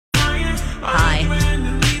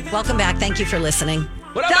Welcome back. Thank you for listening.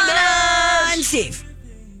 What up, Donna nerds? and Steve.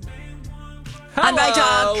 Hello. On My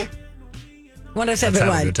Talk.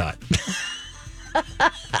 107.1. Good time.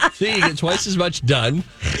 See, you get twice as much done,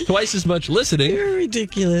 twice as much listening. You're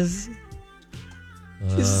ridiculous.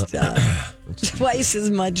 Just twice as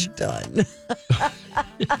much done.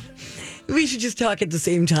 We should just talk at the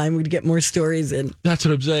same time. We'd get more stories in. That's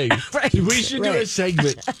what I'm saying. Right, We should do a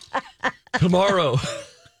segment tomorrow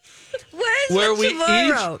where we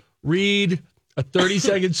each read a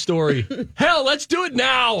 30-second story. Hell, let's do it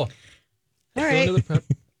now. All right.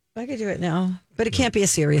 I could do it now. But it can't be a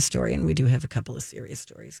serious story, and we do have a couple of serious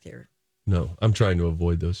stories here. No, I'm trying to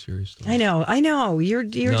avoid those serious stories. I know. You're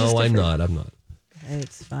just No, I'm not. Okay,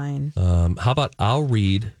 it's fine. How about I'll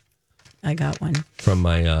read I got one. from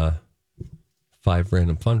my 5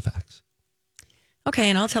 random fun facts. Okay,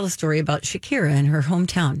 and I'll tell a story about Shakira and her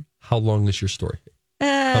hometown. How long is your story? How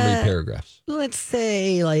many paragraphs? Let's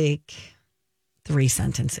say like 3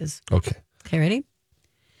 sentences. Okay. Okay, ready?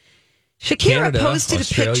 Shakira Canada, posted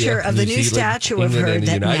Australia, a picture of the New new Zealand, statue of England, her and the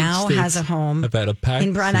that United now States has a home have had a pact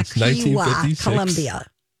in since Barranquilla, 1956. Colombia.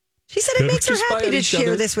 She said it Could makes her inspire happy to each share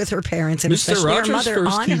other. this with her parents and Mr. especially Rogers' her mother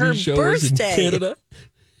first on TV her show was in birthday. Canada.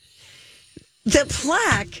 The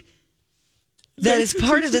plaque that is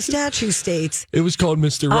part of the statue states It was called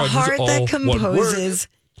Mr. a Rogers. heart all that one word. composes,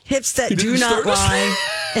 hips that He do didn't not start us. lie,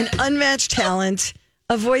 an unmatched talent,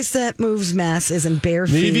 a voice that moves masses and bare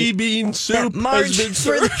feet. Navy bean soup that march has been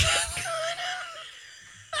for served.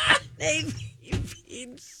 Navy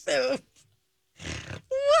bean soup.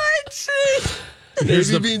 What?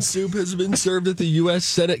 Navy bean soup has been served at the U.S.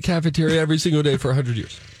 Senate cafeteria every single day for 100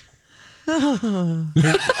 years.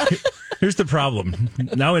 Here's the problem.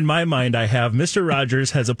 Now, in my mind, I have Mr.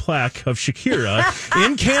 Rogers has a plaque of Shakira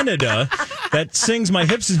in Canada that sings "My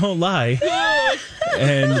Hips Don't Lie,"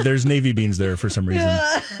 and there's navy beans there for some reason.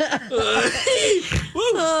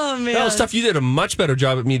 Oh, man. Well, Stuff, you did a much better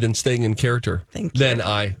job at me than staying in character. Thank you. Than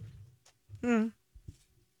I. It's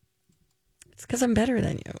because I'm better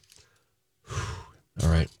than you. All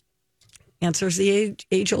right. Answers the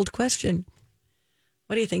age-old question.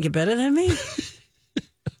 What do you think? You're better than me?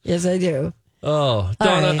 Yes, I do. Oh,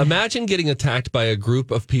 Donna, All right. imagine getting attacked by a group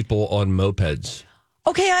of people on mopeds.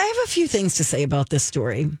 Okay, I have a few things to say about this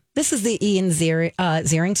story. This is the Ian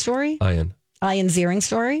Ziering story. Ian Ziering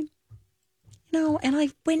story. You know, and I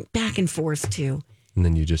went back and forth, too. And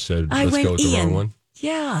then you just said, I let's went go with the Ian. wrong one.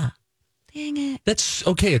 Yeah. Dang it. That's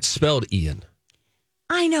okay. It's spelled Ian.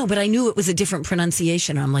 I know, but I knew it was a different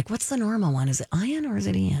pronunciation. I'm like, what's the normal one? Is it Ian or is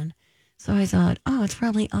it Ian? So I thought, oh, it's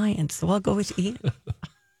probably Ian. So I'll go with Ian.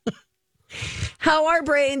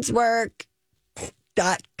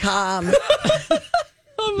 HowOurBrainsWork.com.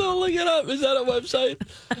 I'm not looking it up. Is that a website?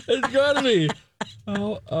 It's got to be.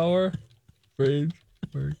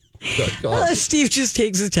 HowOurBrainsWork.com. Steve just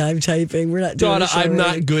takes his time typing. We're not doing Donna, a show I'm not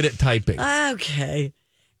reading. good at typing. Okay.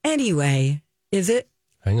 Anyway, is it?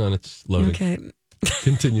 Hang on, it's loading. Okay.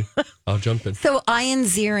 Continue. I'll jump in. So Ian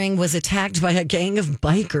Ziering was attacked by a gang of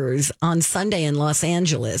bikers on Sunday in Los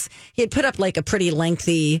Angeles. He had put up like a pretty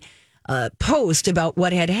lengthy post about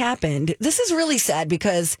what had happened. This is really sad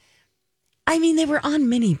because, I mean, they were on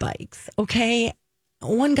mini bikes, okay?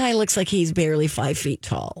 One guy looks like he's barely 5 feet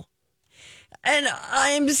tall. And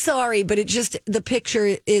I'm sorry, but the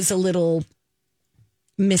picture is a little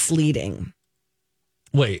misleading.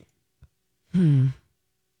 Wait,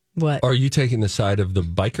 What? are you taking the side of the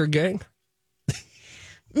biker gang?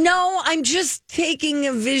 No, I'm just taking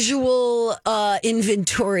a visual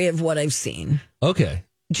inventory of what I've seen. Okay.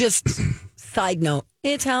 Just side note,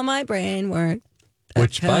 it's how my brain works.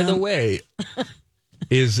 Which, by the way,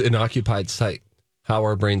 is an occupied site,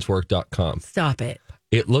 HowOurBrainsWork.com. Stop it.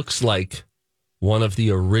 It looks like one of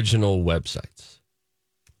the original websites.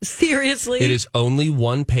 Seriously? It is only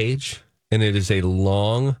one page, and it is a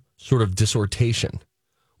long sort of dissertation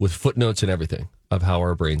with footnotes and everything of how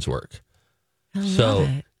our brains work. I love So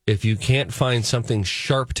it. if you can't find something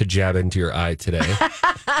sharp to jab into your eye today,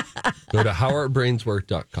 go to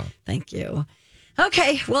HowOurBrainsWork.com. Thank you.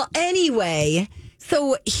 Okay. Well, anyway,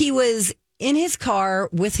 so he was in his car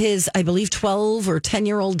with his, I believe, 12 or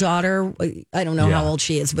 10-year-old daughter. I don't know Yeah. how old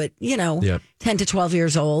she is, but, Yep. 10 to 12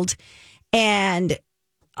 years old. And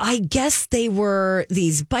I guess they were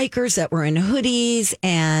these bikers that were in hoodies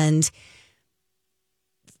and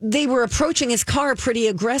they were approaching his car pretty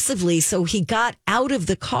aggressively. So he got out of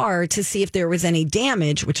the car to see if there was any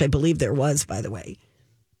damage, which I believe there was, by the way.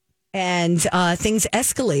 And things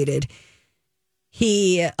escalated.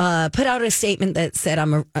 He put out a statement that said,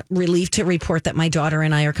 I'm relieved to report that my daughter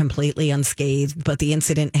and I are completely unscathed, but the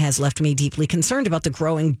incident has left me deeply concerned about the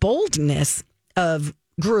growing boldness of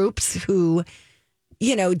groups who,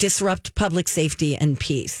 disrupt public safety and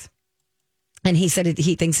peace. And he said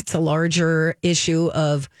he thinks it's a larger issue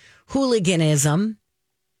of hooliganism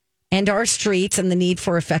and our streets and the need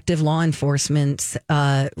for effective law enforcement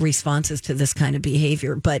responses to this kind of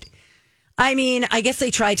behavior. But I mean, I guess they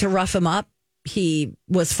tried to rough him up. He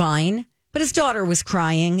was fine, but his daughter was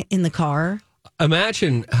crying in the car.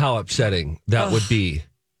 Imagine how upsetting that would be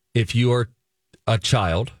if you're a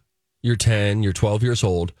child, you're 10, you're 12 years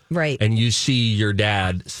old, right, and you see your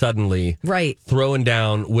dad suddenly throwing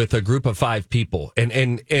down with a group of 5 people. And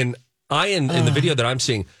in the video that I'm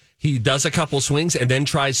seeing, he does a couple swings and then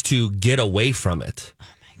tries to get away from it.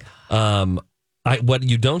 Oh my God. What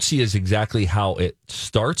you don't see is exactly how it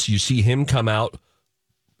starts. You see him come out,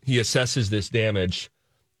 he assesses this damage,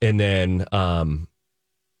 and then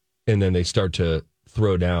they start to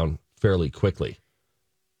throw down fairly quickly.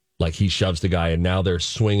 Like he shoves the guy, and now they're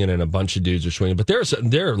swinging, and a bunch of dudes are swinging. But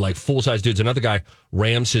they're like full size dudes. Another guy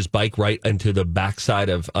rams his bike right into the backside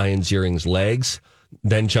of Ian Ziering's legs,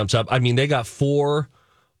 then jumps up. I mean, they got 4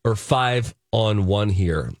 or 5 on one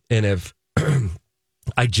here, and if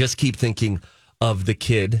I just keep thinking of the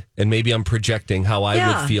kid, and maybe I'm projecting how I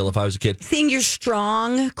would feel if I was a kid. Seeing your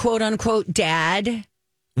strong, quote unquote, dad.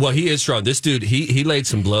 Well, he is strong. This dude, he laid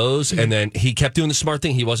some blows, and then he kept doing the smart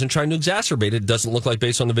thing. He wasn't trying to exacerbate it. It doesn't look like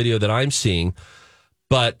based on the video that I'm seeing.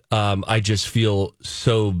 But I just feel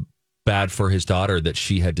so bad for his daughter that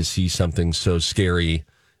she had to see something so scary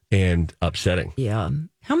and upsetting. Yeah.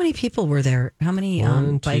 How many people were there? How many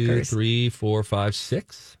 1, 2, bikers? 3, 4, 5,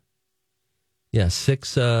 6. Yeah,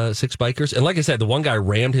 six bikers. And like I said, the one guy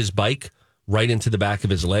rammed his bike right into the back of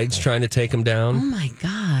his legs trying to take him down. Oh, my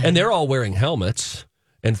God. And they're all wearing helmets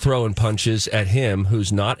and throwing punches at him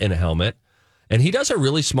who's not in a helmet. And he does a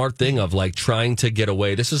really smart thing of like trying to get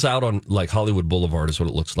away. This is out on like Hollywood Boulevard is what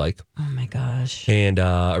it looks like. Oh my gosh. And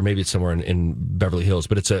or maybe it's somewhere in Beverly Hills,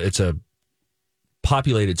 but it's a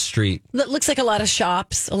populated street. It looks like a lot of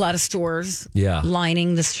shops, a lot of stores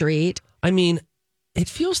lining the street. I mean, it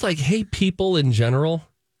feels like, hey, people in general,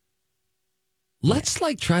 let's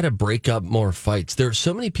like try to break up more fights. There are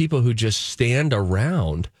so many people who just stand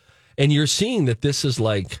around. And you're seeing that this is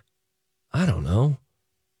like, I don't know,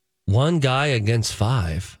 1 guy against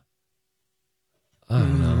 5. I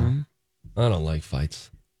don't know. I don't like fights.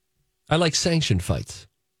 I like sanctioned fights.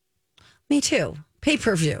 Me too.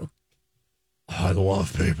 Pay-per-view. I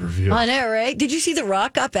love pay-per-view. I know, right? Did you see The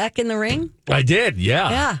Rock got back in the ring? I did,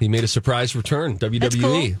 yeah. He made a surprise return, WWE. That's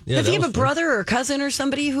cool. Yeah, Does he have a brother or cousin or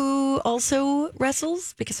somebody who also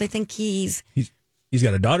wrestles? Because I think he's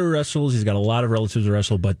got a daughter who wrestles. He's got a lot of relatives who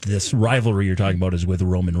wrestle, but this rivalry you're talking about is with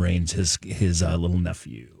Roman Reigns, his little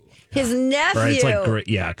nephew. His nephew. Right, it's like great,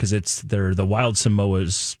 because they're the Wild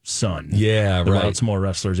Samoa's son. Yeah, the Wild Samoa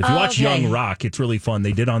wrestlers. If you watch Young Rock, it's really fun.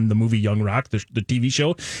 They did on the movie Young Rock, the TV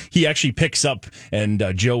show. He actually picks up, and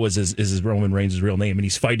Joe is his Roman Reigns' real name, and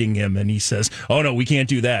he's fighting him, and he says, "Oh no, we can't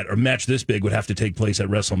do that. A match this big would have to take place at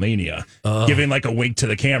WrestleMania," giving like a wink to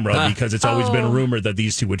the camera because it's always been rumored that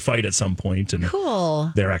these two would fight at some point. And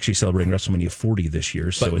cool. They're actually celebrating WrestleMania 40 this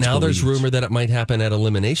year. So but now there's rumor that it might happen at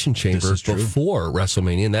Elimination Chamber before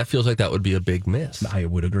WrestleMania, and that feels like that would be a big miss. I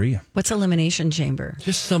would agree. What's Elimination Chamber?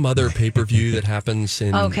 Just some other pay-per-view that happens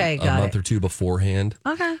in a month or two beforehand.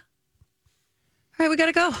 Okay. All right, we got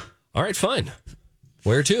to go. All right, fine.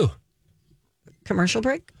 Where to? Commercial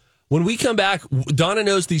break? When we come back, Donna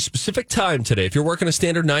knows the specific time today. If you're working a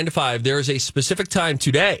standard 9 to 5, there is a specific time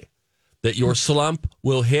today that your slump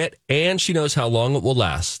will hit, and she knows how long it will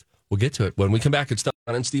last. We'll get to it. When we come back, it's Donna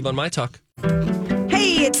and Steve on My Talk.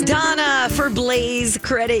 Hey, it's Donna for Blaze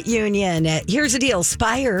Credit Union. Here's the deal.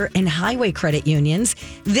 Spire and Highway Credit Unions,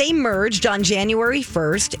 they merged on January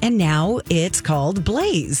 1st, and now it's called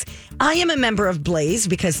Blaze. I am a member of Blaze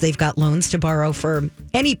because they've got loans to borrow for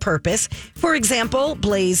any purpose. For example,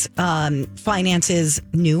 Blaze finances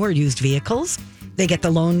new or used vehicles. They get the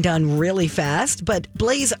loan done really fast, but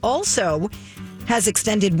Blaze also has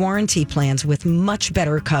extended warranty plans with much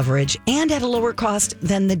better coverage and at a lower cost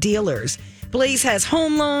than the dealers. Blaze has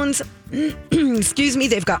home loans. Excuse me.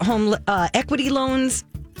 They've got home equity loans.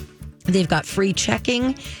 They've got free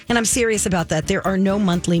checking. And I'm serious about that. There are no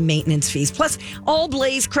monthly maintenance fees. Plus, all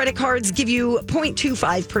Blaze credit cards give you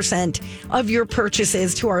 0.25% of your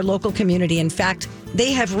purchases to our local community. In fact,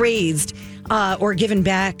 they have raised or given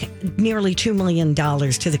back nearly $2 million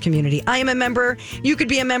to the community. I am a member. You could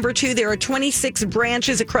be a member too. There are 26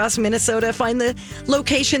 branches across Minnesota. Find the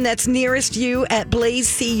location that's nearest you at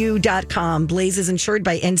blazecu.com. Blaze is insured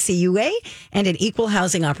by NCUA and an equal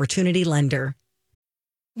housing opportunity lender.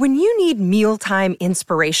 When you need mealtime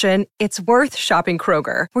inspiration, it's worth shopping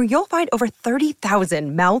Kroger, where you'll find over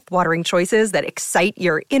 30,000 mouth-watering choices that excite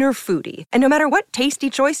your inner foodie. And no matter what tasty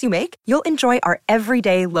choice you make, you'll enjoy our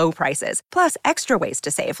everyday low prices, plus extra ways to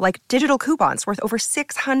save, like digital coupons worth over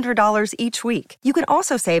 $600 each week. You can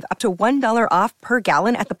also save up to $1 off per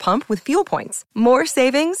gallon at the pump with fuel points. More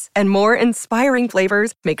savings and more inspiring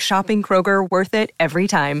flavors make shopping Kroger worth it every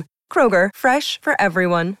time. Kroger, fresh for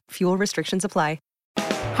everyone. Fuel restrictions apply.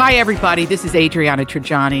 Hi, everybody. This is Adriana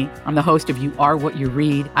Trajani. I'm the host of You Are What You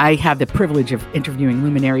Read. I have the privilege of interviewing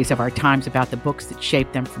luminaries of our times about the books that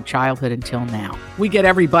shaped them from childhood until now. We get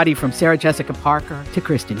everybody from Sarah Jessica Parker to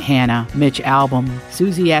Kristen Hanna, Mitch Albom,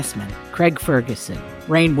 Susie Essman, Craig Ferguson,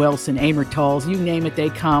 Rainn Wilson, Amor Tolls, you name it, they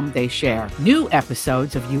come, they share. New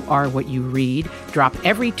episodes of You Are What You Read drop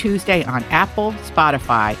every Tuesday on Apple,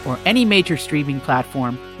 Spotify, or any major streaming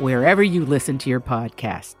platform wherever you listen to your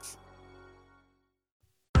podcasts.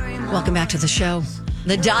 Welcome back to the show.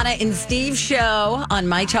 The Donna and Steve Show on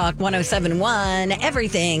My Talk 107.1.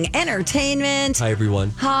 Everything Entertainment. Hi,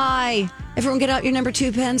 everyone. Hi. Everyone get out your number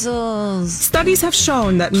 2 pencils. Studies have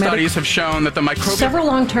shown that the microbial... Several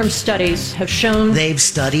long-term studies have shown... They've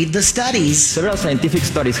studied the studies. Several scientific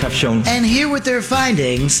studies have shown... And here with their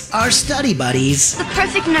findings are study buddies. The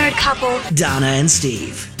perfect nerd couple. Donna and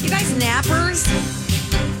Steve. You guys nappers?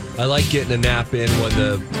 I like getting a nap in when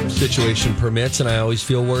the situation permits, and I always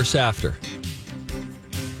feel worse after.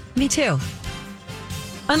 Me too.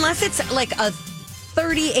 Unless it's like a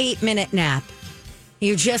 38-minute nap.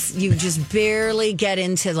 You just barely get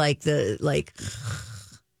into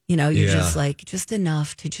just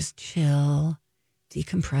enough to just chill,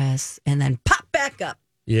 decompress, and then pop back up.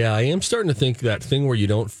 Yeah, I am starting to think that thing where you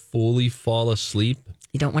don't fully fall asleep.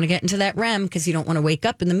 You don't want to get into that REM because you don't want to wake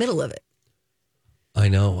up in the middle of it. I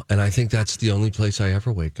know, and I think that's the only place I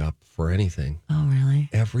ever wake up for anything. Oh, really?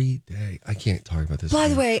 Every day. I can't talk about this. By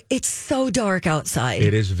the way, it's so dark outside.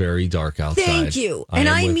 It is very dark outside. Thank you.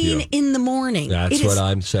 I mean in the morning. That's what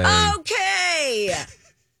I'm saying. Okay.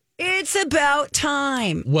 It's about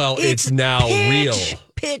time. Well, it's now real.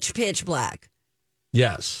 Pitch black.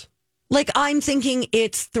 Yes. Like I'm thinking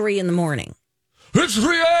it's 3 in the morning. It's 3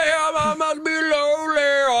 a.m. I must be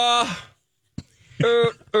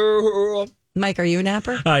lonely. Mike, are you a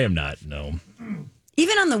napper? I am not, no.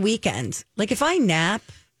 Even on the weekend, like if I nap,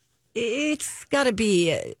 it's got to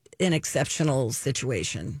be an exceptional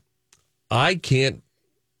situation. I can't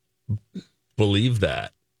believe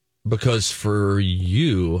that because for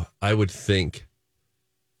you, I would think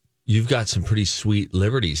you've got some pretty sweet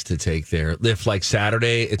liberties to take there. If like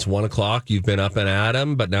Saturday, it's 1 o'clock, you've been up and at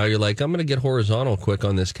 'em, but now you're like, I'm going to get horizontal quick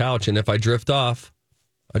on this couch. And if I drift off,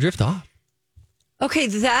 I drift off. Okay,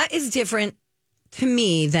 that is different to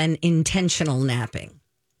me than intentional napping.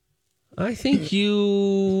 I think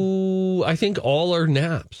all are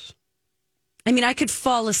naps. I mean, I could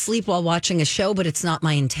fall asleep while watching a show, but it's not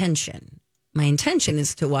my intention. My intention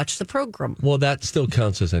is to watch the program. Well, that still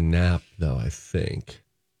counts as a nap, though, I think.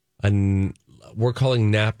 And we're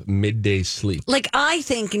calling nap midday sleep. Like, I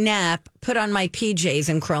think nap, put on my PJs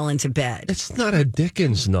and crawl into bed. It's not a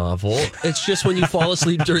Dickens novel. It's just when you fall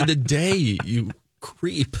asleep during the day, you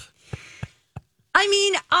creep. I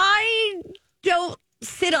mean, I don't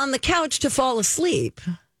sit on the couch to fall asleep.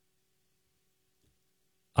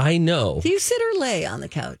 I know. Do you sit or lay on the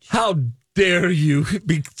couch? How dare you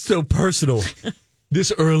be so personal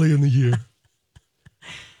this early in the year?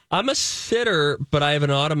 I'm a sitter, but I have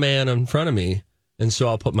an ottoman in front of me, and so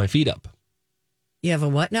I'll put my feet up. You have a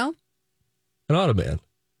what now? An ottoman.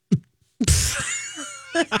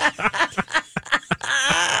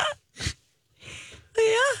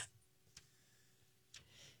 Yeah.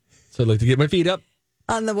 So I'd like to get my feet up.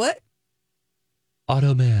 On the what?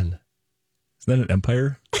 Ottoman. Is that an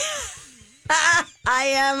empire? I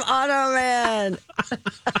am Ottoman.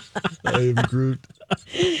 I am Groot.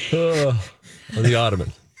 On the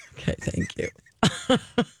ottoman. Okay, thank you.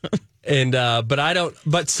 And but I don't.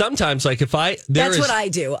 But sometimes, like if that's what I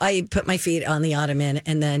do. I put my feet on the ottoman,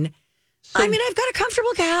 and then I've got a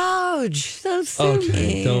comfortable couch. So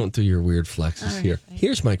okay, don't do your weird flexes here.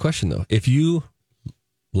 Here's my question though: if you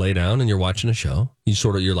lay down and you're watching a show,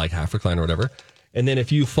 you're like half reclined or whatever, and then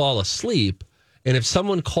if you fall asleep, and if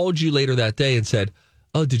someone called you later that day and said,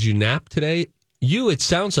 "Oh, did you nap today?" It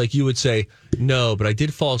sounds like you would say, "No, but I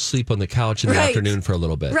did fall asleep on the couch in the afternoon for a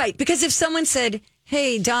little bit." Right, because if someone said,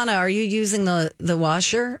 "Hey, Donna, are you using the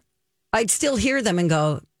washer?" I'd still hear them and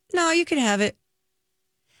go, "No, you can have it."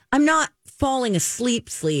 I'm not falling asleep.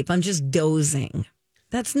 I'm just dozing.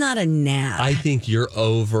 That's not a nap. I think you're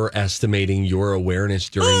overestimating your awareness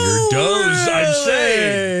during your doze, I'm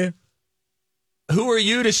saying. who are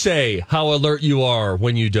you to say how alert you are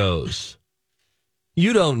when you doze?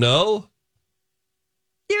 You don't know.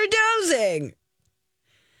 You're dozing.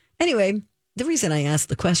 Anyway, the reason I asked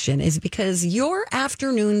the question is because your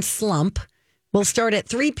afternoon slump will start at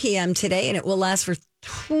 3 p.m. today, and it will last for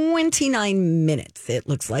 29 minutes. It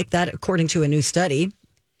looks like that, according to a new study.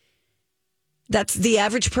 That's the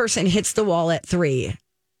average person hits the wall at 3.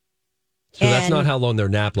 So that's not how long their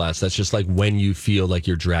nap lasts. That's just like when you feel like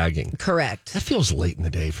you're dragging. Correct. That feels late in the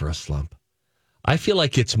day for a slump. I feel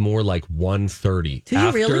like it's more like 1:30. Do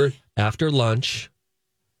you really? After lunch.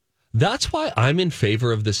 That's why I'm in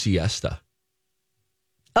favor of the siesta.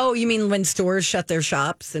 Oh, you mean when stores shut their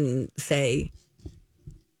shops and say,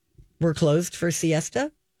 we're closed for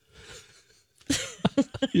siesta?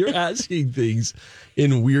 You're asking things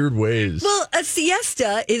in weird ways. Well, a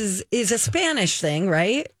siesta is a Spanish thing,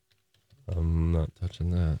 right? I'm not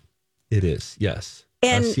touching that. It is, yes.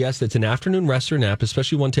 And siesta, it's an afternoon rest or nap,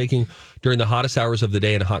 especially one taking during the hottest hours of the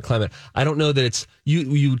day in a hot climate. I don't know that it's,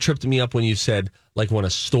 you tripped me up when you said, like when a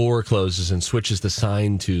store closes and switches the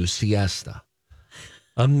sign to siesta.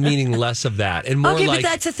 I'm meaning less of that. And more okay, like, but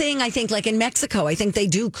that's a thing, I think, like in Mexico, I think they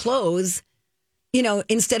do close,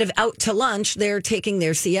 instead of out to lunch, they're taking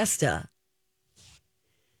their siesta.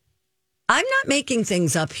 I'm not making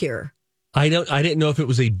things up here. I didn't know if it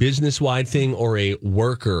was a business-wide thing or a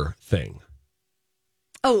worker thing.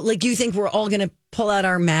 Oh, like you think we're all going to pull out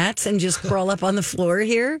our mats and just crawl up on the floor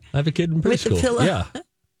here? I have a kid in with preschool. the pillow. Yeah.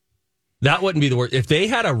 That wouldn't be the worst. If they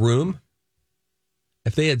had a room,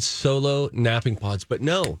 if they had solo napping pods, but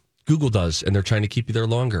no, Google does, and they're trying to keep you there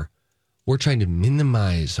longer. We're trying to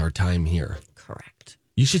minimize our time here. Correct.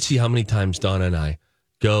 You should see how many times Donna and I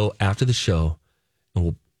go after the show and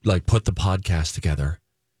we'll like put the podcast together.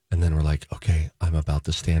 And then we're like, okay, I'm about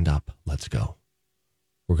to stand up. Let's go.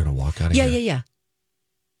 We're going to walk out of here. Yeah.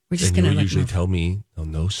 We're just going to to usually tell me,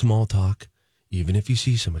 no small talk. Even if you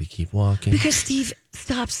see somebody, keep walking. Because Steve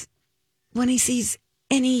stops when he sees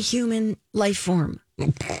any human life form.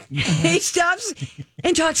 He stops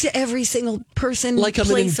and talks to every single person, like I'm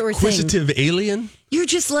place, an or thing. inquisitive alien. You're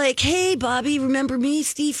just like, hey, Bobby, remember me,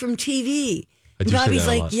 Steve from TV? I do Bobby's say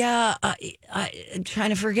that a like, lot. yeah, I'm trying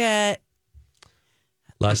to forget.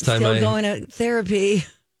 Last time Still I going to therapy.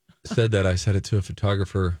 said that, I said it to a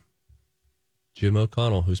photographer, Jim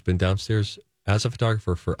O'Connell, who's been downstairs as a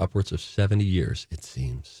photographer for upwards of 70 years, it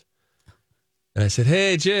seems. And I said,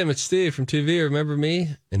 hey, Jim, it's Steve from TV. Remember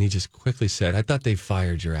me? And he just quickly said, I thought they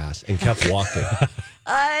fired your ass, and kept walking.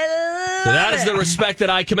 I love So that is the it. respect that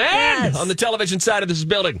I command Yes. on the television side of this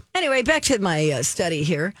building. Anyway, back to my study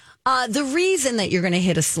here. The reason that you're going to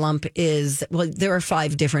hit a slump is, well, there are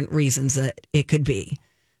 5 different reasons that it could be.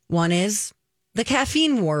 One is the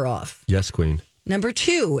caffeine wore off. Yes, Queen. Number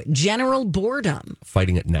 2, general boredom.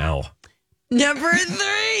 Fighting it now. Number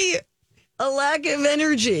 3, a lack of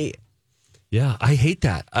energy. Yeah, I hate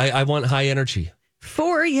that. I want high energy.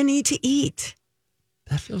 4, you need to eat.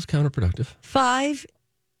 That feels counterproductive. 5,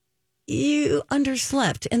 you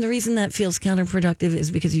underslept. And the reason that feels counterproductive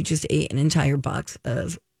is because you just ate an entire box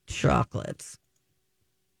of chocolates.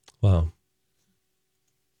 Wow.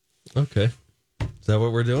 Okay. Is that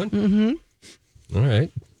what we're doing? Mm-hmm. All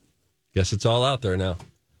right. Guess it's all out there now.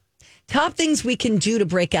 Top things we can do to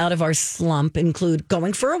break out of our slump include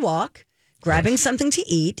going for a walk, grabbing something to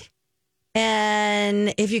eat,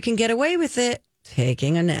 and if you can get away with it,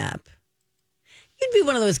 taking a nap. You'd be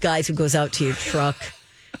one of those guys who goes out to your truck,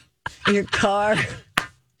 in your car.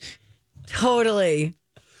 Totally.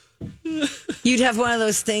 You'd have one of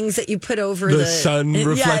those things that you put over The sun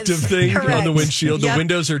reflective thing on the correct. windshield. Yep. The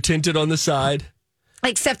windows are tinted on the side.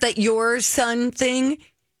 Except that your sun thing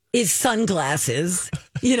is sunglasses,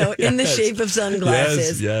 in the shape of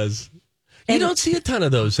sunglasses. Yes. You don't see a ton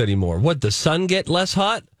of those anymore. What, the sun get less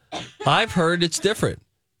hot? I've heard it's different.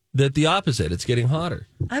 That the opposite. It's getting hotter.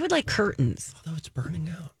 I would like curtains. Although it's burning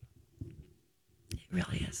out. It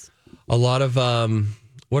really is. A lot of,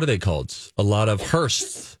 what are they called? A lot of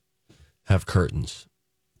Hearsts have curtains.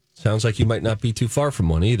 Sounds like you might not be too far from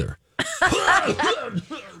one either.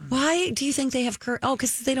 Why do you think they have curtains? Oh,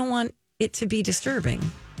 because they don't want it to be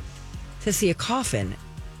disturbing to see a coffin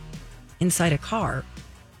inside a car.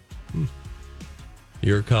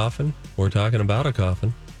 Your coffin? We're talking about a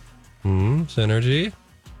coffin. Synergy.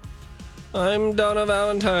 I'm Donna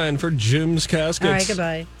Valentine for Jim's Caskets. All right,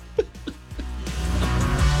 goodbye.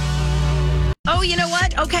 Oh, you know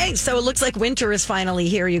what? Okay, so it looks like winter is finally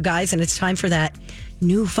here, you guys, and it's time for that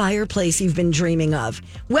new fireplace you've been dreaming of?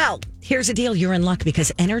 Well, here's the deal. You're in luck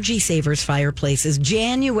because Energy Savers Fireplaces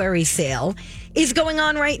January sale is going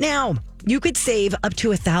on right now. You could save up to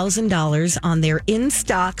 $1,000 on their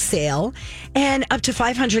in-stock sale and up to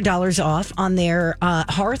 $500 off on their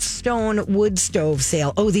Hearthstone wood stove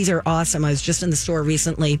sale. Oh, these are awesome. I was just in the store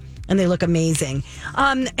recently and they look amazing.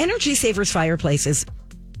 Energy Savers Fireplaces.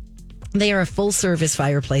 They are a full-service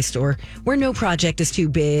fireplace store where no project is too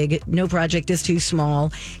big, no project is too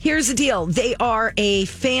small. Here's the deal. They are a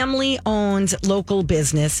family-owned local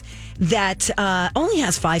business that only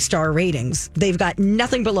has 5-star ratings. They've got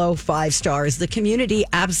nothing below 5 stars. The community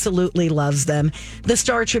absolutely loves them. The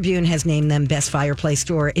Star Tribune has named them Best Fireplace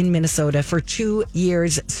Store in Minnesota for 2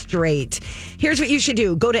 years straight. Here's what you should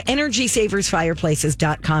do. Go to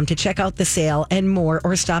EnergySaversFireplaces.com to check out the sale and more,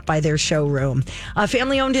 or stop by their showroom.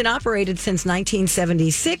 Family-owned and operated since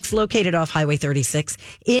 1976, located off Highway 36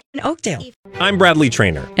 in Oakdale. I'm Bradley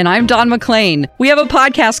Trainer. And I'm Don McClain. We have a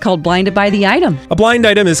podcast called Blinded by the Item. A blind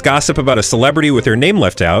item is gossip about a celebrity with their name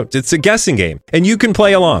left out. It's a guessing game, and you can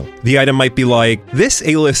play along. The item might be like, this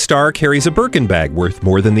A-list star carries a Birkin bag worth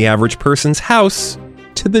more than the average person's house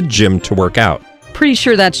to the gym to work out. Pretty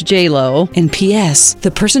sure that's J-Lo. And P.S.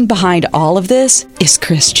 the person behind all of this is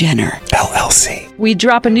Kris Jenner, LLC. We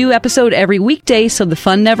drop a new episode every weekday so the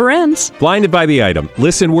fun never ends. Blinded by the Item.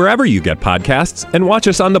 Listen wherever you get podcasts and watch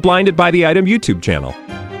us on the Blinded by the Item YouTube channel.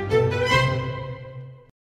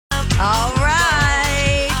 All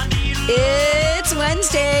right. It's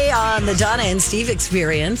Wednesday on the Donna and Steve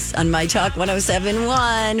Experience on My Talk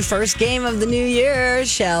 107.1. First game of the new year,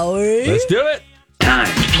 shall we? Let's do it. Time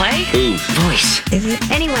to play. Whose voice? Is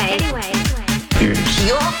it? Anyway. Here's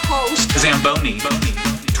Your host. Zamboni.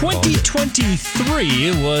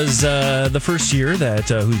 2023 was the first year that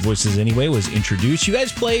Whose Voices Anyway was introduced. You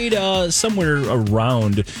guys played somewhere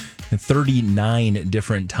around 39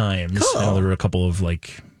 different times. Cool. I know there were a couple of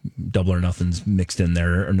double or nothings mixed in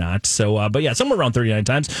there or not. So, but yeah, somewhere around 39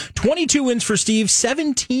 times. 22 wins for Steve,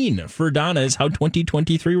 17 for Donna is how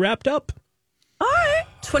 2023 wrapped up. All right.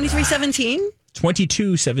 23-17.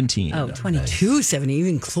 22-17. Oh, 22-17,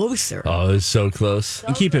 even closer. Oh, it was so close.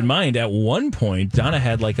 And keep in mind, at one point, Donna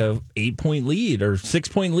had like a 8-point lead or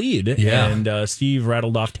 6-point lead. Yeah. And Steve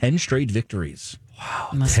rattled off 10 straight victories.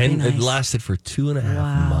 Wow. Must be nice. It lasted for 2.5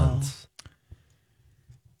 months.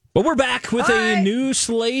 But we're back with a new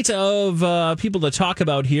slate of people to talk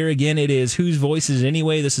about here. Again, it is Whose Voices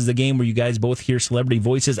Anyway. This is the game where you guys both hear celebrity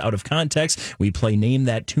voices out of context. We play Name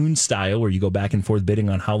That Tune style, where you go back and forth bidding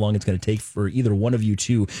on how long it's going to take for either one of you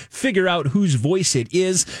to figure out whose voice it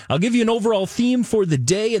is. I'll give you an overall theme for the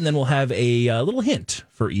day, and then we'll have a little hint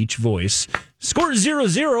for each voice. Score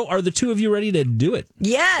 0-0. Are the two of you ready to do it?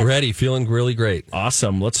 Yes. Ready. Feeling really great.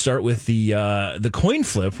 Awesome. Let's start with the coin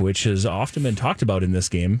flip, which has often been talked about in this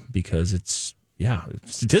game because it's,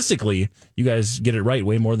 statistically, you guys get it right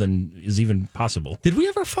way more than is even possible. Did we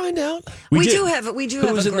ever find out? We do have Who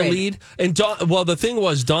a was in the grid. lead? And the thing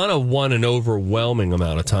was, Donna won an overwhelming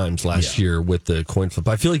amount of times last year with the coin flip.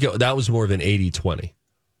 I feel like that was more than 80-20.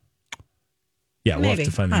 Yeah, we'll have Maybe.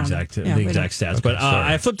 to find the exact stats. Okay, but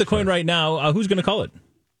sorry. I flipped the coin right now. Who's going to call it?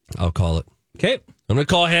 I'll call it. Okay. I'm going to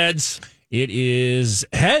call heads. It is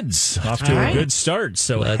heads. Off to a good start.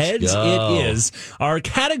 So Let's heads go. it is. Our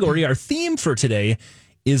category, our theme for today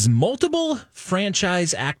is multiple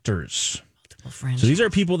franchise actors. So these are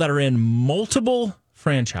people that are in multiple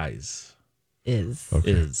franchise.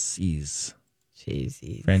 Franchisees.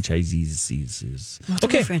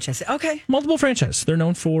 Okay. Franchise. Okay. Multiple franchises. They're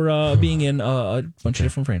known for being in a bunch of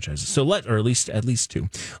different franchises. So at least two.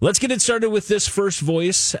 Let's get it started with this first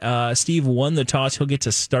voice. Steve won the toss. He'll get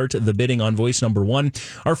to start the bidding on voice number 1.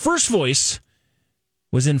 Our first voice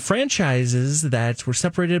was in franchises that were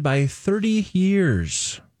separated by 30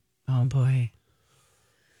 years. Oh boy.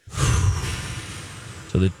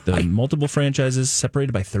 So the multiple franchises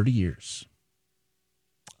separated by 30 years.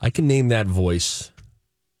 I can name that voice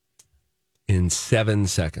in 7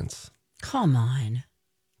 seconds. Come on.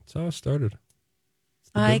 That's how it started.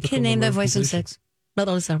 I can name that voice in 6.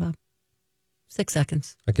 6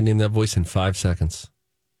 seconds. I can name that voice in 5 seconds.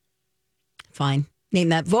 Fine. Name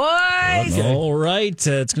that voice. Okay. All right.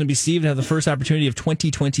 It's going to be Steve to have the first opportunity of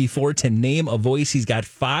 2024 to name a voice. He's got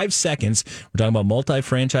 5 seconds. We're talking about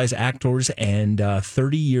multi-franchise actors and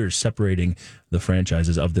 30 years separating the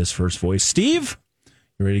franchises of this first voice. Steve,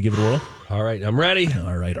 you ready to give it a whirl? All right. I'm ready.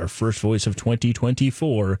 All right. Our first voice of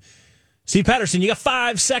 2024. Steve Patterson, you got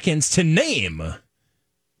 5 seconds to name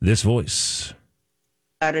this voice.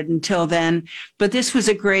 Until then, but this was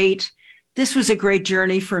a great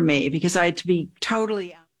journey for me because I had to be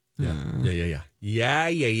totally Yeah.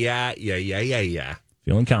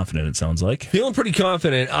 Feeling confident, it sounds like. Feeling pretty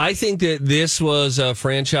confident. I think that this was a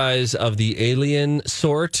franchise of the Alien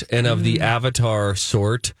sort and of the Avatar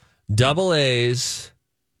sort. Double A's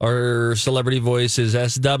are celebrity voices,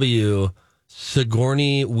 SW,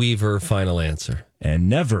 Sigourney Weaver, final answer. And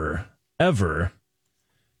never, ever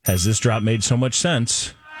has this drop made so much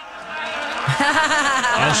sense.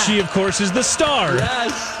 As she, of course, is the star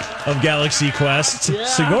of Galaxy Quest. Yeah.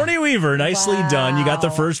 Sigourney Weaver, nicely done. You got the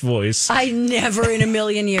first voice. I never in a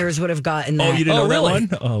million years would have gotten that. Oh, you didn't know really?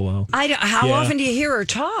 that one? Oh, wow. How often do you hear her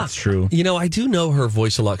talk? That's true. You know, I do know her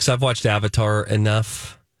voice a lot because I've watched Avatar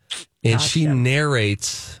enough. And she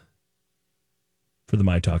narrates. For the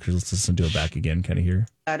My Talkers, let's listen to it back again, kind of here.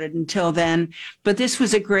 Until then, but this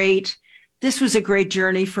was a great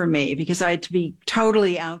journey for me because I had to be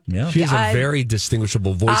totally out. Yeah. She has a very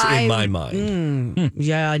distinguishable voice in my mind.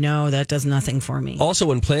 Yeah, I know. That does nothing for me. Also,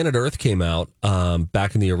 when Planet Earth came out,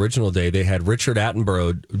 back in the original day, they had Richard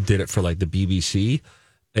Attenborough did it for like the BBC,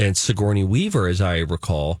 and Sigourney Weaver, as I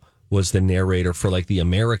recall, was the narrator for like the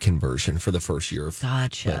American version for the first year.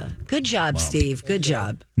 Gotcha. Good job, Steve. Good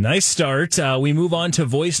job. Nice start. We move on to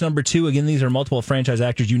voice number 2. Again, these are multiple franchise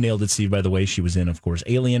actors. You nailed it, Steve, by the way. She was in, of course,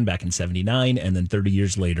 Alien back in 79, and then 30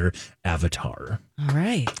 years later, Avatar. All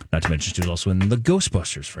right. Not to mention she was also in the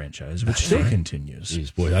Ghostbusters franchise, which still continues.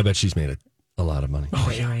 Jeez, boy, I bet she's made a lot of money.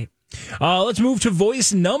 Oh, yeah. Right. Let's move to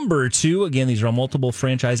voice number 2. Again, these are all multiple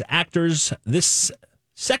franchise actors. This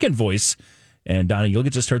second voice... And Donna, you'll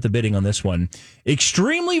get to start the bidding on this one.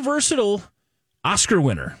 Extremely versatile Oscar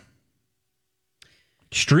winner.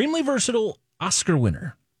 Extremely versatile Oscar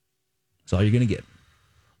winner. That's all you're going to get.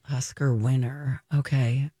 Oscar winner.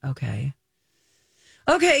 Okay. I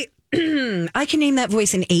can name that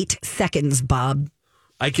voice in 8 seconds, Bob.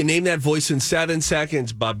 I can name that voice in 7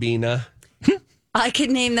 seconds, Bobina. I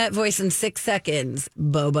can name that voice in 6 seconds,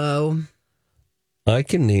 Bobo. I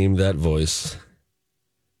can name that voice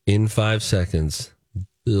in 5 seconds,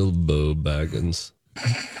 Bilbo Baggins.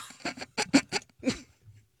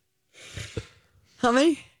 How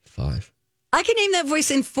many? 5. I can name that voice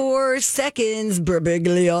in 4 seconds,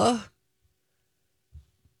 Birbiglia.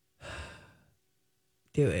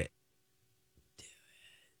 Do it.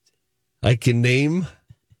 I can name.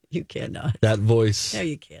 You cannot. That voice. No,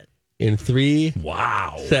 you can't. In 3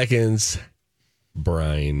 seconds,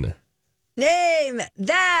 Brian. Name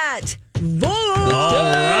that voice. All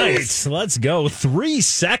right, let's go. 3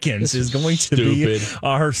 seconds is going to be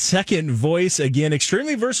our second voice. Again,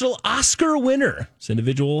 extremely versatile Oscar winner. This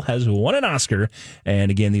individual has won an Oscar. And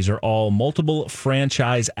again, these are all multiple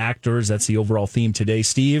franchise actors. That's the overall theme today.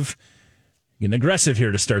 Steve, getting aggressive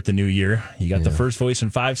here to start the new year. You got the first voice in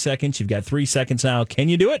 5 seconds. You've got 3 seconds now. Can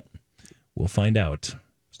you do it? We'll find out.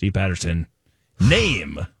 Steve Patterson,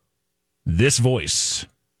 name this voice.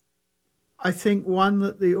 I think one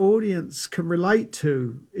that the audience can relate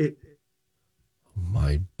to.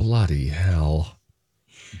 My bloody hell.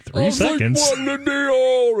 3 seconds. Like one that the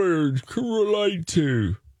audience can relate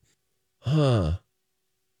to.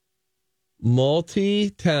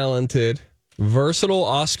 Multi-talented, versatile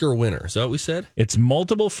Oscar winner. Is that what we said? It's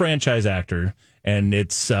multiple franchise actor, and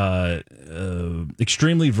it's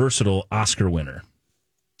extremely versatile Oscar winner.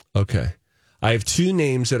 Okay. I have 2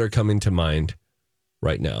 names that are coming to mind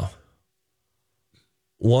right now.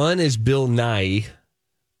 One is Bill Nye,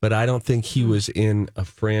 but I don't think he was in a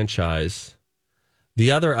franchise.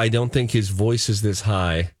 The other, I don't think his voice is this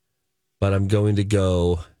high, but I'm going to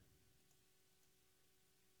go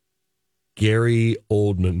Gary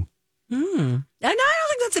Oldman. And I don't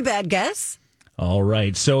think that's a bad guess. All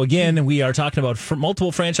right. So again, we are talking about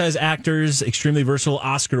multiple franchise actors. Extremely versatile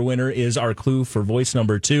Oscar winner is our clue for voice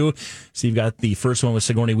number 2. So you've got the first one with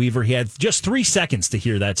Sigourney Weaver. He had just 3 seconds to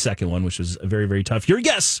hear that second one, which was very, very tough. Your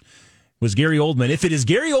guess was Gary Oldman. If it is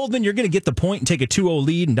Gary Oldman, you're going to get the point and take a 2-0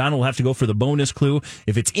 lead, and Donna will have to go for the bonus clue.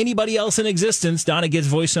 If it's anybody else in existence, Donna gets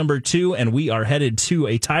voice number 2, and we are headed to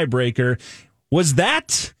a tiebreaker. Was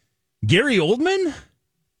that Gary Oldman?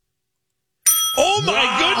 Oh,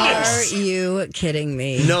 my goodness. Are you kidding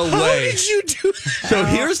me? No way. How did you do that? So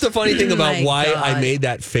here's the funny thing about My why God. I made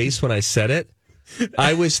that face when I said it.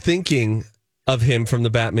 I was thinking of him from the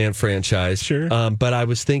Batman franchise. Sure. But I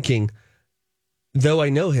was thinking, though I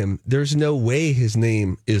know him, there's no way his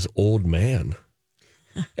name is Old Man.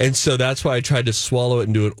 And so that's why I tried to swallow it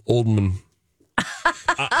and do it Oldman.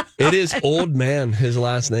 It is Old Man, his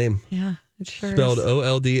last name. Yeah, it sure Spelled is.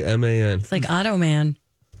 Oldman. It's like Auto Man.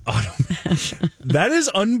 That is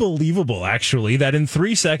unbelievable, actually, that in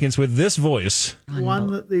 3 seconds with this voice.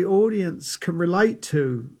 One that the audience can relate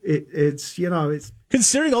to. It's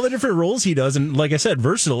Considering all the different roles he does, and like I said,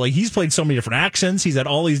 versatile. Like he's played so many different accents. He's had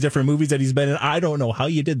all these different movies that he's been in. I don't know how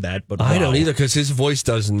you did that, but I don't either, because his voice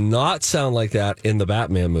does not sound like that in the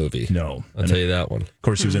Batman movie. No, I'll tell you that one. Of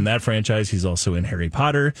course, he was in that franchise. He's also in Harry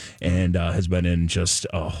Potter and has been in just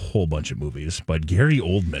a whole bunch of movies. But Gary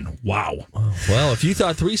Oldman, wow. Well, if you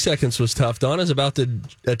thought 3 seconds was tough, Donna's about to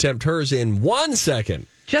attempt hers in 1 second.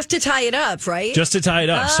 Just to tie it up, right? Just to tie it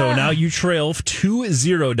up. So now you trail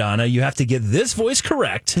 2-0, Donna. You have to get this voice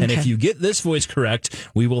correct. And if you get this voice correct,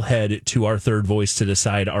 we will head to our third voice to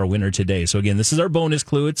decide our winner today. So again, this is our bonus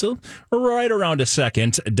clue. It's right around a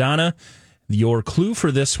second. Donna, your clue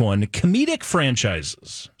for this one, comedic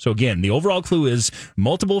franchises. So again, the overall clue is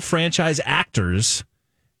multiple franchise actors.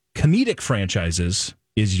 Comedic franchises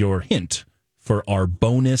is your hint for our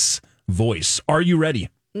bonus voice. Are you ready?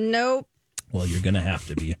 Nope. Well, you're going to have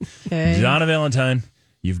to be. Okay. Donna Valentine,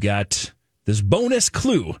 you've got this bonus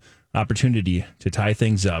clue opportunity to tie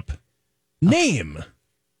things up. Name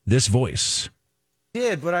this voice. I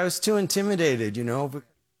did, but I was too intimidated, I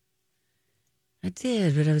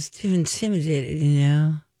did, but I was too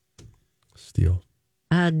intimidated, Steal.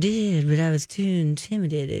 I did, but I was too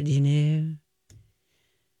intimidated,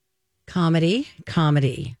 Comedy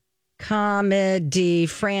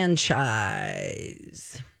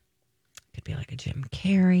franchise. Could be like a Jim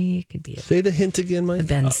Carrey. Could be Say the hint again, Mike. a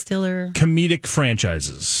Ben Stiller. Comedic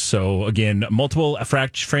franchises. So again, multiple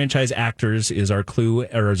franchise actors is our clue,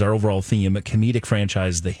 or is our overall theme. Comedic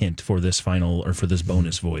franchise, the hint for this final, or for this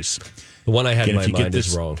bonus voice. The one I had Again, in my mind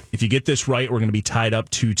is wrong. If you get this right, we're going to be tied up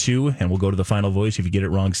 2-2, and we'll go to the final voice. If you get it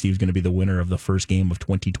wrong, Steve's going to be the winner of the first game of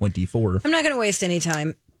 2024. I'm not going to waste any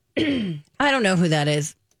time. I don't know who that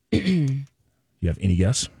is. You have any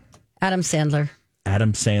guess? Adam Sandler.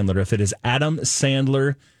 Adam Sandler. If it is Adam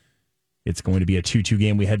Sandler, it's going to be a 2-2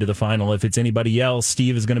 game. We head to the final. If it's anybody else,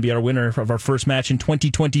 Steve is going to be our winner of our first match in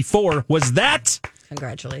 2024. Was that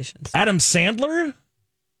Congratulations. Adam Sandler?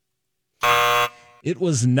 It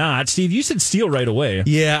was not. Steve, you said Steele right away.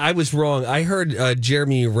 Yeah, I was wrong. I heard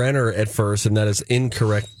Jeremy Renner at first, and that is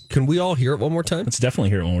incorrect. Can we all hear it one more time? Let's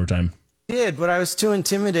definitely hear it one more time. I did, but I was too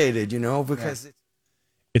intimidated, because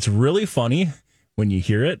It's really funny when you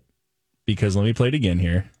hear it, because let me play it again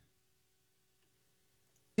here.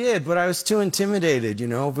 I did, but I was too intimidated,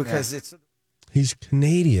 because it's... He's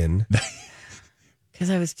Canadian. Because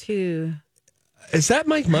I was too... Is that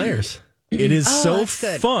Mike Myers? It is so that's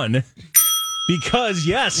good. fun. Because,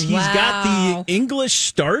 yes, he's got the English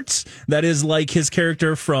start that is like his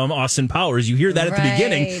character from Austin Powers. You hear that at the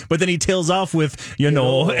beginning, but then he tails off with,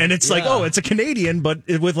 and it's like, oh, it's a Canadian, but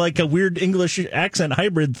with like a weird English accent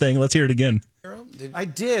hybrid thing. Let's hear it again. I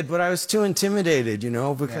did, but I was too intimidated,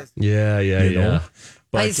 because... Yeah.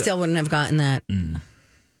 But, I still wouldn't have gotten that.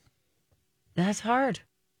 That's hard.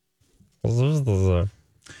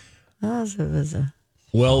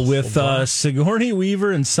 Well, with Sigourney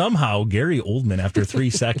Weaver and somehow Gary Oldman after 3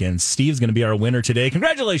 seconds, Steve's going to be our winner today.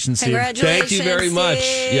 Congratulations, Steve. Thank you very much.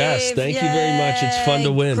 Yes, thank you very much. It's fun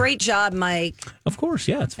to win. Great job, Mike. Of course,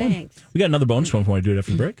 yeah, it's fun. Thanks. We got another bonus one if you want to do it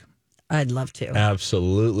after the break. I'd love to.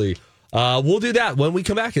 Absolutely. We'll do that when we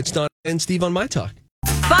come back. It's Donna and Steve on My Talk.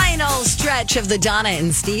 Final stretch of the Donna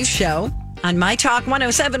and Steve show on My Talk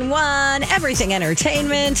 107.1, Everything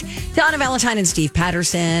Entertainment. Donna Valentine and Steve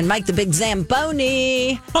Patterson, Mike the Big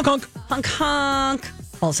Zamboni. Honk, honk. Honk, honk.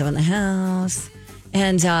 Also in the house.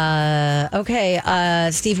 And,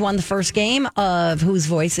 Steve won the first game of Whose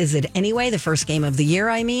Voice Is It Anyway? The first game of the year,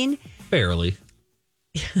 I mean. Barely.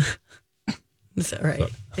 It's all right.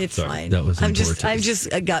 It's fine. That was I've just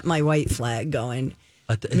got my white flag going.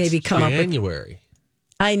 Maybe come January.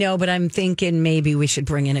 I know, but I'm thinking maybe we should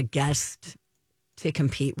bring in a guest to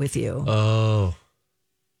compete with you. Oh.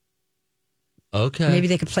 Okay. Maybe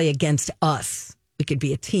they could play against us. We could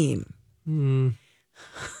be a team.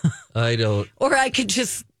 I don't. Or I could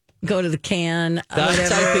just go to the can.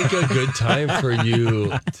 That's, I think, a good time for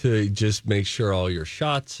you to just make sure all your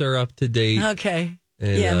shots are up to date. Okay.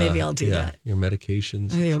 And, yeah, maybe I'll do that. Your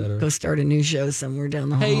medications, Maybe etc. go start a new show somewhere down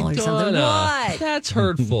the hall or Donna, something. What? That's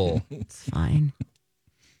hurtful. It's fine.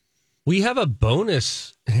 We have a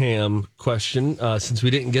bonus ham question since we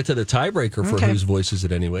didn't get to the tiebreaker for Whose Voice Is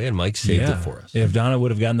It Anyway, and Mike saved it for us. If Donna would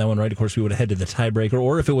have gotten that one right, of course, we would have headed to the tiebreaker.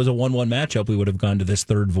 Or if it was a 1-1 matchup, we would have gone to this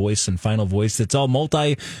third voice and final voice. It's all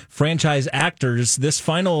multi-franchise actors. This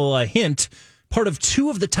final hint, part of 2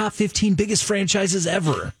 of the top 15 biggest franchises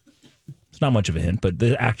ever. It's not much of a hint, but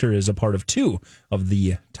the actor is a part of 2 of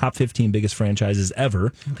the top 15 biggest franchises ever.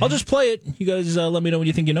 Okay. I'll just play it. You guys let me know when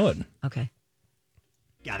you think you know it. Okay.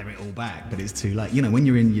 Gather it all back, but it's too late. When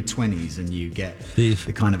you're in your 20s and you get the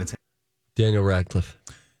kind of attention. Daniel Radcliffe.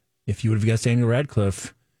 if you would have guessed Daniel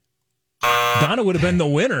Radcliffe, Donna would have been the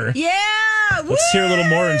winner. Yeah. Let's hear a little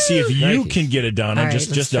more and see if you can get it, Donna. Right,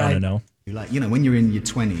 just Donna, no. Like, when you're in your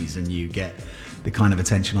 20s and you get the kind of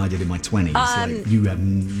attention I did in my 20s, like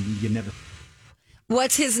you never.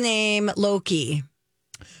 What's his name? Loki.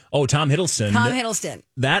 Oh, Tom Hiddleston. Tom Hiddleston.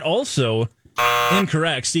 That also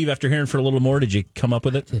incorrect. Steve, after hearing for a little more, did you come up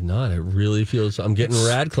with it? Did not. It really feels I'm getting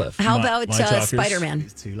Radcliffe. How about Spider-Man?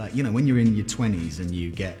 To like, when you're in your 20s and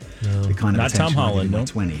you get the kind of Not attention Tom Holland, I no.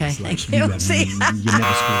 did in my 20s, Okay, like, thank you. you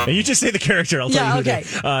never screw. And you just say the character. I'll tell you who okay. it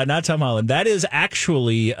is. Not Tom Holland. That is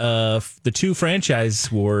actually the two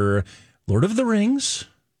franchises were Lord of the Rings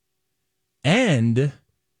and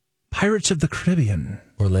Pirates of the Caribbean.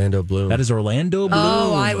 Orlando Bloom. That is Orlando Bloom.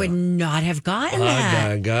 Oh, I would not have gotten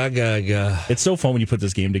that. It's so fun when you put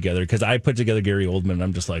this game together because I put together Gary Oldman and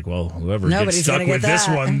I'm just like, well, whoever Nobody's gets stuck gonna with get this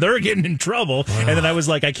that. one, they're getting in trouble. And then I was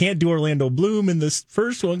like, I can't do Orlando Bloom in this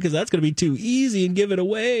first one because that's going to be too easy and give it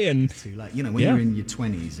away. And To like, when you're in your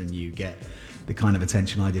 20s and you get the kind of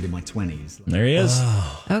attention I did in my 20s. Like, there he is.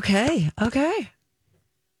 Okay.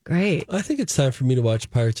 Great. I think it's time for me to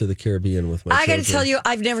watch Pirates of the Caribbean with my I got to children. tell you,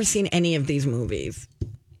 I've never seen any of these movies.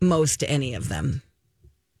 Most any of them.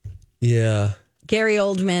 Yeah. Gary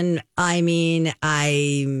Oldman, I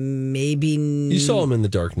maybe... You saw him in The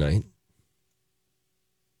Dark Knight.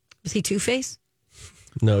 Was he Two-Face?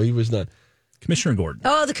 No, he was not. Commissioner Gordon.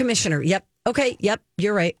 Oh, the commissioner. Yep. Okay. Yep.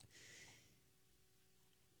 You're right.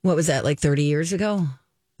 What was that, like 30 years ago?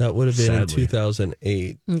 That would have been in Sadly.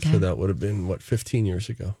 2008. Okay. So that would have been, 15 years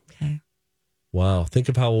ago? Okay. Wow. Think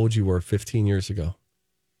of how old you were 15 years ago.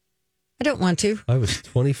 I don't want to. I was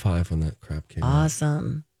 25 when that crap came out.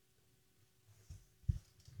 Awesome.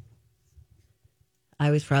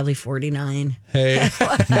 I was probably 49. Hey,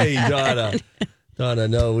 Donna. Donna,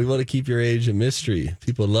 no, we want to keep your age a mystery.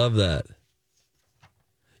 People love that.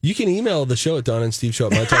 You can email the show at Donna and Steve Show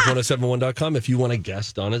at mytalk1071.com if you want to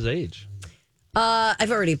guess Donna's age.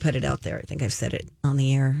 I've already put it out there. I think I've said it on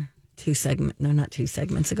the air not 2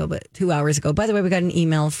 segments ago, but 2 hours ago. By the way, we got an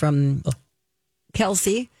email from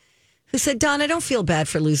Kelsey who said, Don, I don't feel bad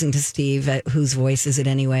for losing to Steve. Whose voice is it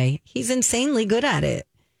anyway? He's insanely good at it.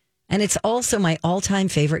 And it's also my all-time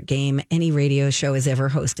favorite game any radio show has ever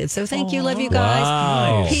hosted. So thank you. Love you guys.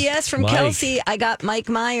 Wow. P.S. from Mike. Kelsey, I got Mike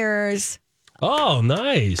Myers. Oh,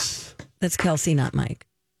 nice. That's Kelsey, not Mike.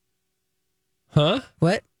 Huh?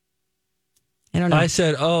 What? I don't know. I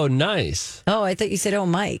said, oh, nice. Oh, I thought you said, oh,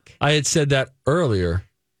 Mike. I had said that earlier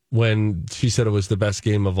when she said it was the best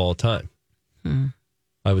game of all time.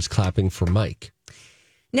 I was clapping for Mike.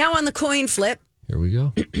 Now on the coin flip. Here we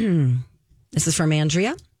go. This is from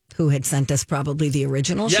Andrea, who had sent us probably the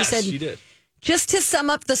original. Yes, she said, she did. Just to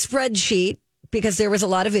sum up the spreadsheet, because there was a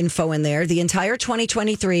lot of info in there, the entire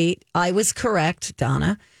 2023, I was correct,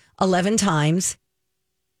 Donna, 11 times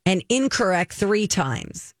and incorrect 3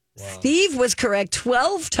 times. Wow. Steve was correct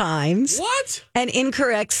 12 times. What? And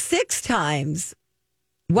incorrect 6 times.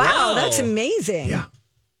 Wow, that's amazing. Yeah.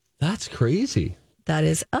 That's crazy. That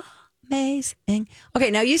is amazing.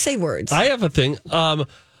 Okay, now you say words. I have a thing.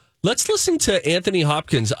 Let's listen to Anthony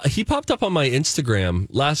Hopkins. He popped up on my Instagram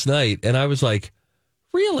last night, and I was like,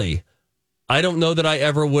 really? I don't know that I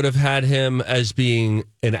ever would have had him as being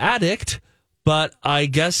an addict, but I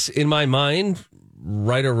guess in my mind,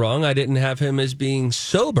 right or wrong, I didn't have him as being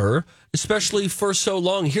sober, especially for so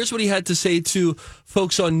long. Here's what he had to say to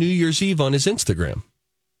folks on New Year's Eve on his Instagram,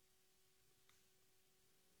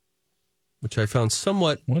 which I found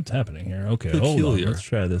somewhat What's happening here? Okay, peculiar. hold on. Let's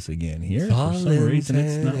try this again here. For some reason,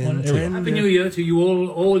 it's not one. There we go. Happy New Year to you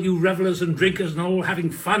all you revelers and drinkers and all having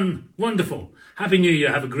fun. Wonderful. Happy New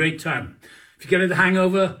Year. Have a great time. If you get a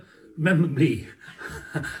hangover, remember me.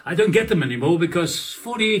 I don't get them anymore because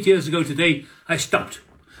 48 years ago today, I stopped.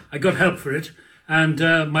 I got help for it and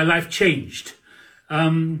my life changed.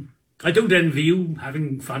 I don't envy you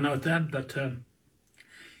having fun out there, but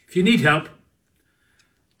if you need help,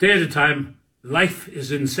 day at a time, life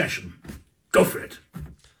is in session. Go for it.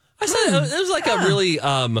 I said it was like a really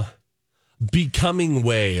becoming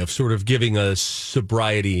way of sort of giving a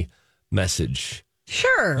sobriety message.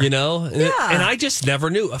 Sure. You know? Yeah. And I just never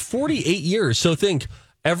knew. 48 years. So think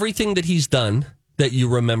everything that he's done that you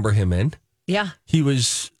remember him in. Yeah. He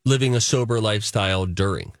was living a sober lifestyle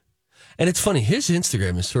during. And it's funny, his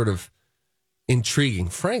Instagram is sort of intriguing.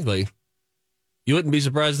 Frankly, you wouldn't be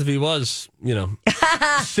surprised if he was,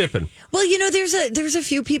 sipping. Well, there's a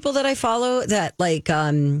few people that I follow that like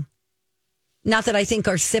not that I think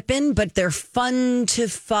are sipping, but they're fun to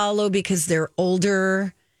follow because they're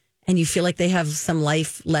older and you feel like they have some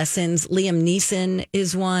life lessons. Liam Neeson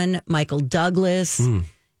is one. Michael Douglas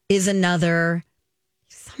is another.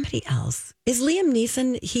 Some somebody else. Is Liam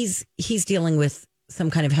Neeson, he's dealing with some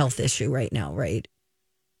kind of health issue right now, right?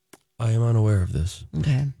 I am unaware of this.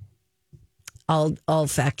 Okay. I'll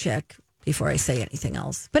fact check before I say anything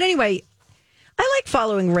else. But anyway, I like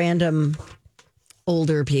following random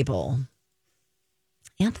older people.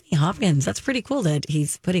 Anthony Hopkins, that's pretty cool that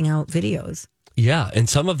he's putting out videos. Yeah, and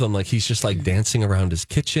some of them, like, he's just, like, dancing around his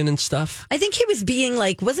kitchen and stuff. I think he was being,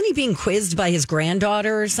 like, wasn't he being quizzed by his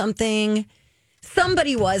granddaughter or something?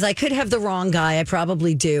 Somebody was. I could have the wrong guy. I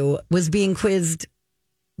probably do. Was being quizzed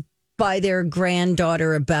by their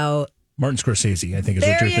granddaughter about... Martin Scorsese, I think is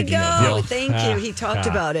what you're thinking of. There you go. Thank you. He talked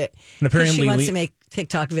about it. And apparently she wants to make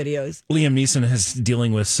TikTok videos. Liam Neeson is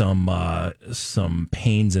dealing with some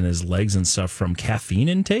pains in his legs and stuff from caffeine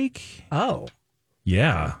intake. Oh.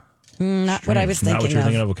 Yeah. Not what I was thinking of. Not what you're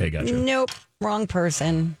thinking of? Okay, gotcha. Nope. Wrong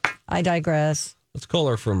person. I digress. Let's call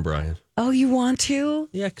her from Brian. Oh, you want to?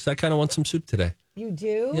 Yeah, because I kind of want some soup today. You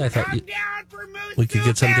do? Yeah, I thought we could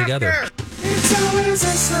get some together. Depends what it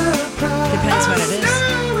is.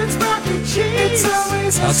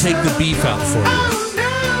 I'll take the beef out for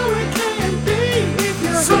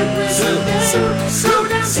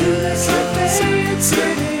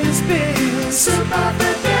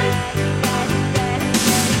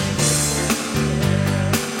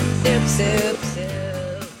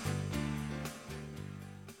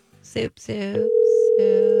Soup.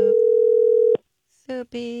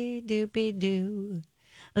 Soupy doopy doo.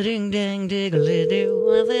 Ding ding diggly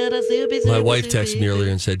doo. My wife texted me earlier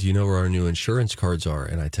and said, "Do you know where our new insurance cards are?"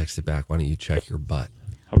 And I texted back, "Why don't you check your butt?"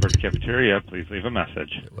 Hubbard's Cafeteria, please leave a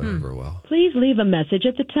message. Whatever, well. Please leave a message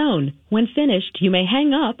at the tone. When finished, you may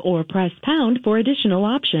hang up or press pound for additional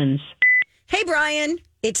options. Hey, Brian.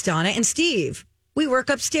 It's Donna and Steve. We work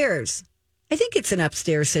upstairs. I think it's an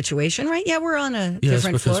upstairs situation, right? Yeah, we're on a different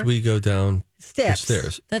floor. Yes, because we go down the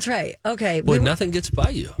stairs. That's right. Okay. Boy, nothing gets by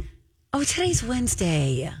you. Oh, today's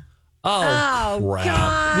Wednesday. Oh crap.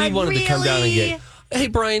 God, we wanted to come down and get... Hey,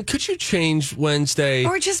 Brian, could you change Wednesday?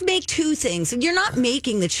 Or just make two things. You're not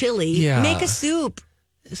making the chili. Yeah. Make a soup.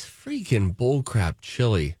 This freaking bullcrap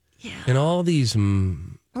chili. Yeah. And all these...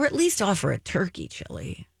 Or at least offer a turkey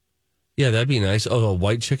chili. Yeah, that'd be nice. Oh, a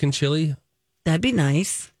white chicken chili? That'd be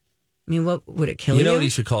nice. I mean, what would it kill you? You know what you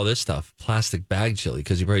should call this stuff? Plastic bag chili,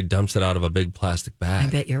 because he probably dumps it out of a big plastic bag. I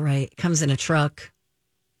bet you're right. It comes in a truck.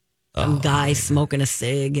 Some guy smoking a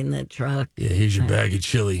cig in the truck. Yeah, here's your bag of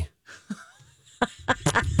chili.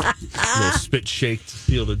 Little spit shake to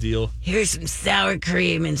seal the deal. Here's some sour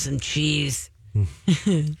cream and some cheese.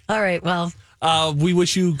 All right, well. We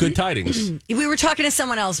wish you good tidings. We were talking to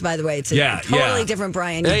someone else, by the way. It's a totally different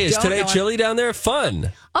Brian. Hey, is today chili down there?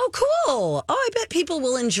 Fun. Oh, cool. Oh, I bet people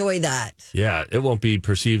will enjoy that. Yeah, it won't be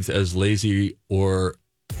perceived as lazy or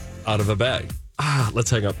out of a bag. Let's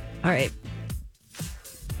hang up. All right.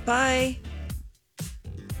 Bye.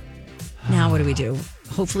 Now what do we do?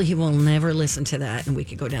 Hopefully he will never listen to that and we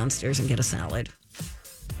could go downstairs and get a salad.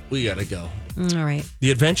 We got to go. All right.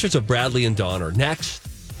 The Adventures of Bradley and Dawn are next.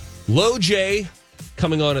 Low J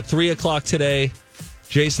coming on at 3 o'clock today.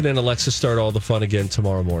 Jason and Alexa start all the fun again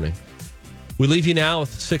tomorrow morning. We leave you now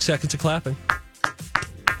with 6 seconds of clapping.